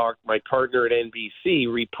Football Talk, my partner at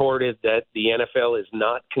NBC, reported that the NFL is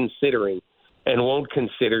not considering and won't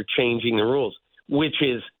consider changing the rules, which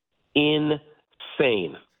is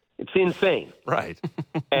insane. It's insane. Right.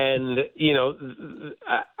 And,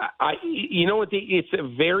 it's a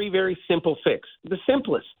very, very simple fix. The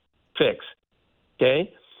simplest fix,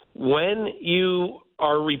 okay? When you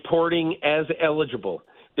are reporting as eligible,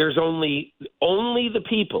 there's only the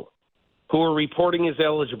people who are reporting as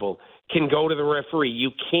eligible can go to the referee.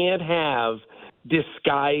 You can't have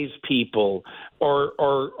disguised people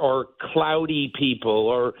or cloudy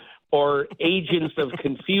people or agents of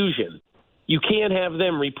confusion. You can't have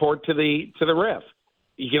them report to the ref.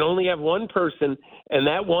 You can only have one person, and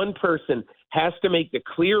that one person has to make the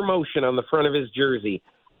clear motion on the front of his jersey,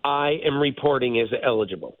 I am reporting as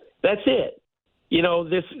eligible. That's it. You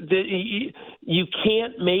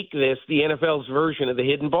can't make this the NFL's version of the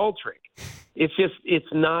hidden ball trick.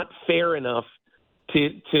 It's not fair enough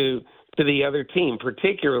to the other team,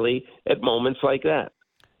 particularly at moments like that.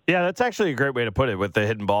 Yeah, that's actually a great way to put it with the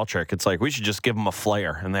hidden ball trick. It's like we should just give them a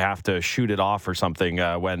flare and they have to shoot it off or something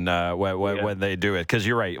when they do it. Because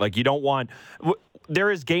you're right. Like, you don't want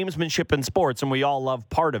there is gamesmanship in sports, and we all love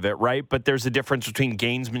part of it, right? But there's a difference between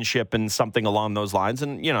gamesmanship and something along those lines.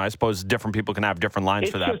 And I suppose different people can have different lines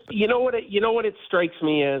for that. You know what it strikes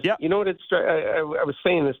me as? Yeah. You know what I was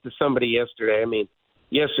saying this to somebody yesterday. I mean,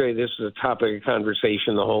 yesterday this was a topic of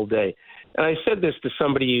conversation the whole day. And I said this to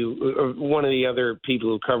somebody, one of the other people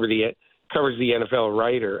who covers the NFL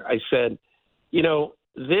writer. I said,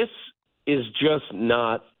 this is just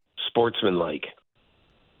not sportsmanlike.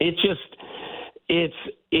 It just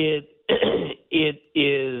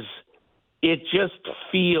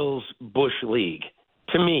feels Bush League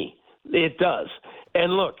to me. It does.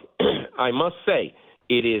 And look, I must say,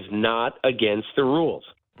 it is not against the rules.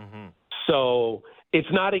 Mm-hmm. So it's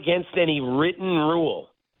not against any written rule,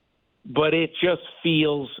 but it just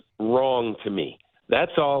feels wrong to me.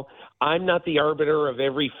 That's all. I'm not the arbiter of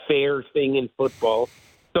every fair thing in football.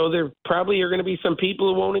 So there probably are going to be some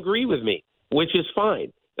people who won't agree with me, which is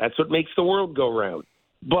fine. That's what makes the world go round.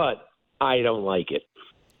 But I don't like it.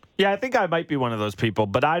 Yeah, I think I might be one of those people,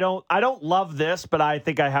 but I don't love this, but I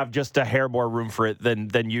think I have just a hair more room for it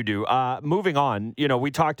than you do. Moving on,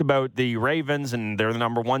 we talked about the Ravens, and they're the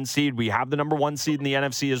number 1 seed. We have the number 1 seed in the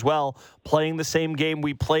NFC as well, playing the same game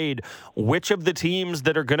we played. Which of the teams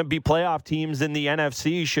that are going to be playoff teams in the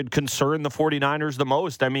NFC should concern the 49ers the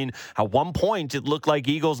most? I mean, at one point, it looked like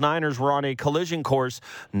Eagles-Niners were on a collision course.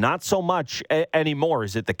 Not so much anymore.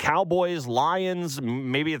 Is it the Cowboys, Lions?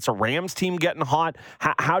 Maybe it's a Rams team getting hot.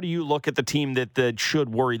 How do you look at the team that should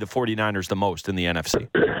worry the 49ers the most in the NFC?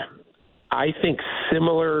 I think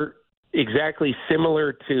exactly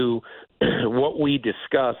similar to what we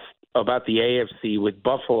discussed about the AFC with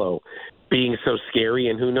Buffalo being so scary,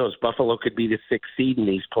 and who knows, Buffalo could be the 6th seed in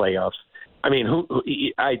these playoffs. I mean,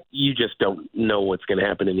 you just don't know what's going to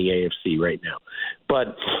happen in the AFC right now.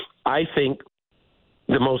 But I think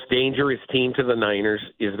the most dangerous team to the Niners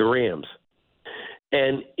is the Rams.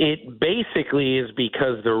 And it basically is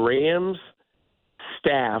because the Rams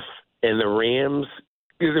staff and the Rams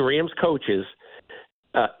coaches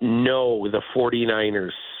know the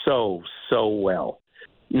 49ers so well.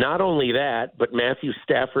 Not only that, but Matthew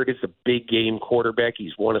Stafford is a big game quarterback.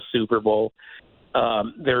 He's won a Super Bowl.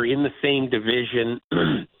 They're in the same division.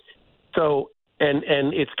 So, and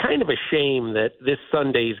it's kind of a shame that this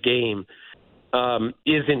Sunday's game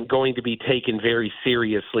isn't going to be taken very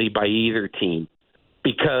seriously by either team,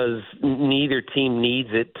 because neither team needs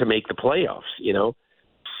it to make the playoffs,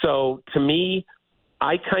 So to me,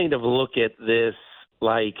 I kind of look at this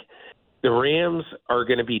like the Rams are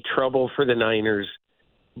going to be trouble for the Niners,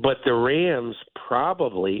 but the Rams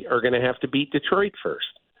probably are going to have to beat Detroit first.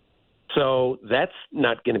 So that's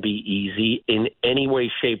not going to be easy in any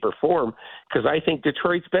way, shape, or form, because I think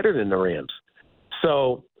Detroit's better than the Rams.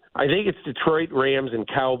 So I think it's Detroit, Rams, and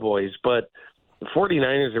Cowboys, but the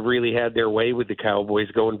 49ers have really had their way with the Cowboys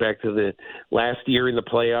going back to the last year in the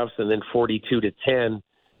playoffs, and then 42-10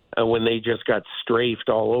 when they just got strafed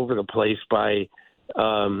all over the place by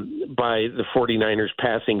the 49ers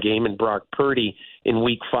passing game and Brock Purdy in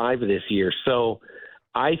week 5 of this year. So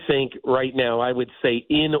I think right now I would say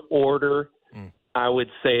in order, I would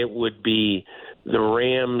say it would be the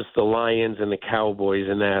Rams, the Lions, and the Cowboys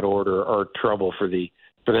in that order are trouble for the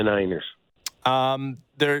Niners.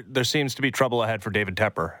 There seems to be trouble ahead for David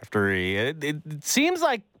Tepper after it seems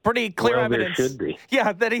like pretty clear evidence. There should be.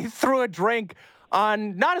 Yeah, that he threw a drink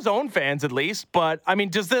on not his own fans at least, but I mean,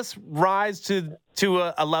 does this rise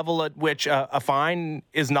to a level at which a fine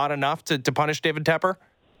is not enough to punish David Tepper?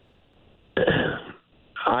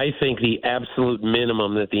 I think the absolute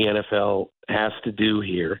minimum that the NFL has to do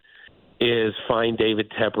here is fine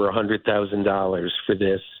David Tepper $100,000 for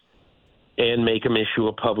this and make him issue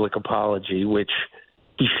a public apology, which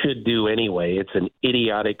he should do anyway. It's an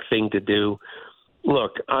idiotic thing to do.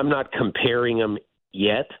 Look, I'm not comparing him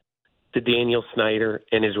yet to Daniel Snyder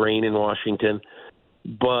and his reign in Washington,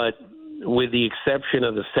 but with the exception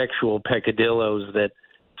of the sexual peccadillos that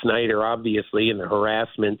Snyder obviously and the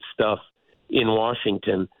harassment stuff in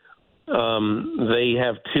Washington, they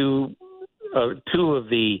have two of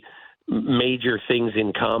the major things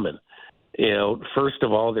in common. First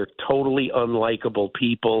of all, they're totally unlikable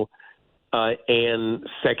people. And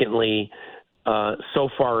secondly, so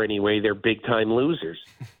far anyway, they're big-time losers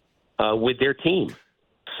with their team.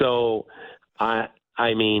 So, I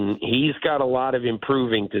mean, he's got a lot of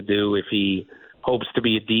improving to do if he hopes to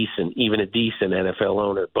be even a decent NFL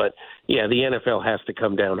owner. But, yeah, the NFL has to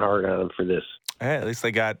come down hard on him for this. Hey, at least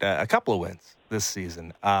they got a couple of wins this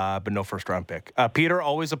season, but no first-round pick. Peter,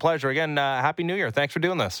 always a pleasure. Again, Happy New Year. Thanks for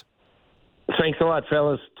doing this. Thanks a lot,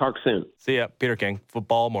 fellas. Talk soon. See ya. Peter King,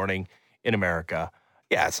 Football Morning in America.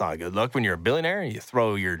 Yeah, it's not a good look when you're a billionaire. You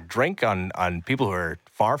throw your drink on people who are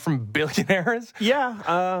far from billionaires.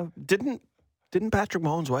 Yeah. Didn't Patrick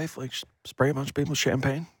Mahomes' wife spray a bunch of people with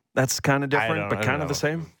champagne? That's kind of different, but kind of the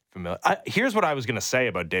same. Familiar. Here's what I was going to say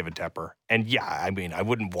about David Tepper. And yeah, I mean, I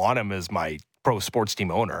wouldn't want him as my pro sports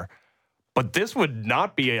team owner, but this would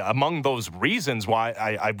not be among those reasons why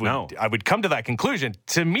I would come to that conclusion.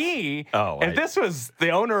 To me, if this was the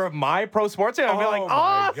owner of my pro sports team, I'd be like,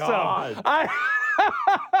 awesome.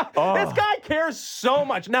 This guy cares so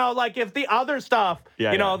much. Now, like, if the other stuff,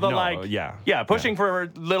 pushing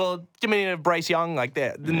for little diminutive Bryce Young, like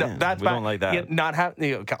that, that's we don't like that. Not have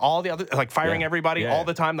all the other, like firing everybody all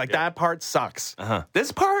the time, like that part sucks.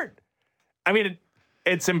 This part, I mean,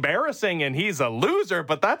 it's embarrassing and he's a loser,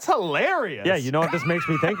 but that's hilarious. Yeah, you know what this makes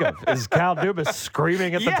me think of is Cal Dubas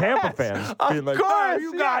screaming at the Tampa fans. Of course,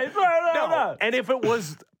 you guys. No. And if it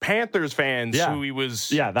was Panthers fans who he was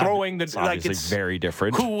throwing the it's very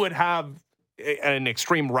different. Who would have an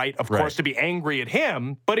extreme right, of course, to be angry at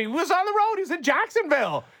him, but he was on the road. He's in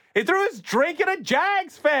Jacksonville. He threw his drink at a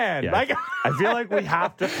Jags fan. Yeah. Like, I feel like we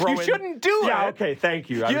have to throw You shouldn't do it. Yeah, okay, thank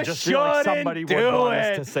you. I just feel like somebody would want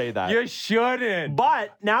us to say that. You shouldn't.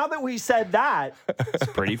 But now that we said that, it's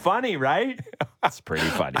pretty funny, right? It's pretty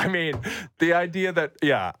funny. I mean, the idea that,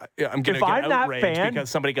 I'm going to get outraged because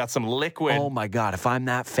somebody got some liquid. Oh, my God. If I'm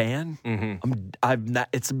that fan,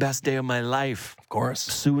 it's the best day of my life. Of course.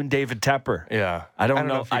 Sue and David Tepper. Yeah. I don't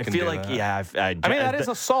know. I feel like, I mean, that is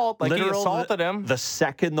assault. Like, he assaulted him. The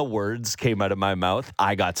second the words came out of my mouth,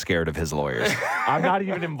 I got scared of his lawyers. I'm not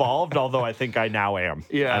even involved, although I think I now am.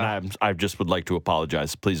 Yeah. And I just would like to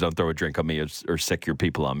apologize. Please don't throw a drink on me or sick your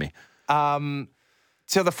people on me.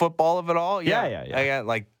 To the football of it all, yeah.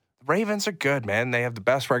 Like, Ravens are good, man. They have the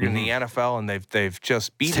best record in the NFL, and they've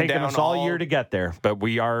just beaten down us all year to get there, but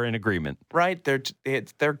we are in agreement. Right?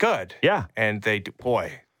 They're good. Yeah. And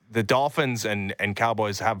the Dolphins and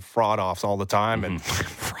Cowboys have fraud-offs all the time. And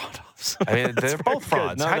fraud-offs. I mean, they're both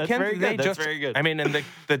frauds. No, that's very good. That's very good. I mean, and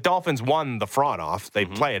the Dolphins won the fraud-off. They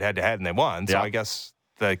play it head-to-head, and they won. So I guess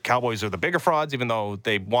the Cowboys are the bigger frauds, even though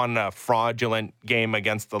they won a fraudulent game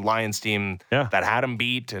against the Lions team that had them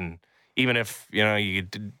beat. And even if, you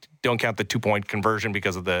don't count the 2-point conversion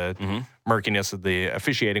because of the murkiness of the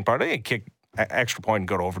officiating part, they kick extra point and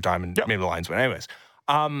go to overtime, and maybe the Lions win. Anyways,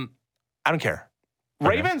 I don't care.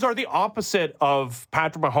 Ravens are the opposite of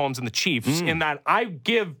Patrick Mahomes and the Chiefs in that I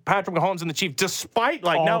give Patrick Mahomes and the Chiefs, despite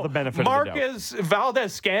all the benefit Marcus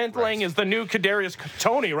Valdez-Scantling is the new Kadarius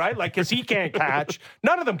Toney, right? Like, because he can't catch.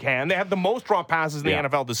 None of them can. They have the most drop passes in the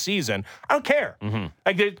NFL this season. I don't care.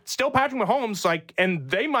 Like, it's still Patrick Mahomes, like, and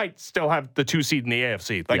they might still have the 2 seed in the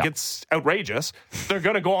AFC. Like, it's outrageous. They're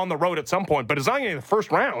going to go on the road at some point, but it's not going to be the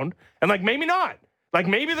first round, and, like, maybe not. Like,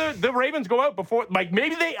 maybe the Ravens go out before, like,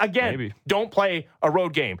 maybe they, again, don't play a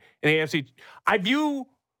road game in the AFC. I view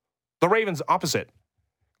the Ravens opposite.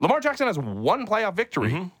 Lamar Jackson has one playoff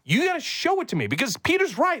victory. You got to show it to me, because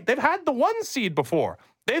Peter's right. They've had the 1 seed before.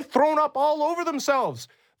 They've thrown up all over themselves.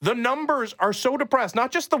 The numbers are so depressed,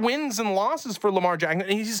 not just the wins and losses for Lamar Jackson.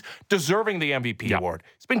 He's deserving the MVP award.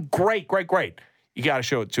 It's been great, great, great. You got to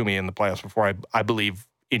show it to me in the playoffs before I believe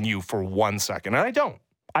in you for 1 second, and I don't.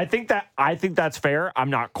 I think that's fair. I'm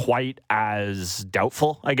not quite as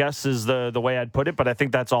doubtful, I guess, is the way I'd put it, but I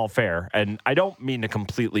think that's all fair. And I don't mean to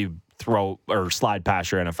completely throw or slide past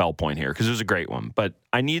your NFL point here, because it was a great one. But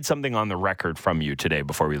I need something on the record from you today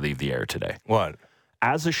before we leave the air today. What?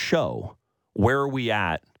 As a show, where are we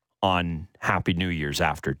at on Happy New Year's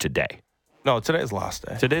after today? No, today's the last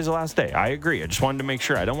day. Today's the last day. I agree. I just wanted to make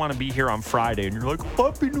sure. I don't want to be here on Friday and you're like,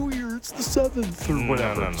 Happy New Year, it's the 7th or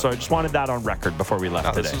whatever. No. So I just wanted that on record before we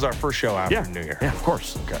left today. This is our first show after New Year. Yeah, of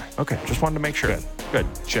course. Okay. Just wanted to make sure. Good.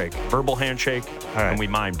 Shake. Verbal handshake. All right. And we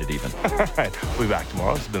mimed it even. All right. We'll be back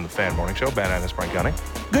tomorrow. This has been the Fan Morning Show. Ben Ennis, Brian Gunning.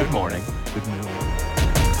 Good morning. Good morning.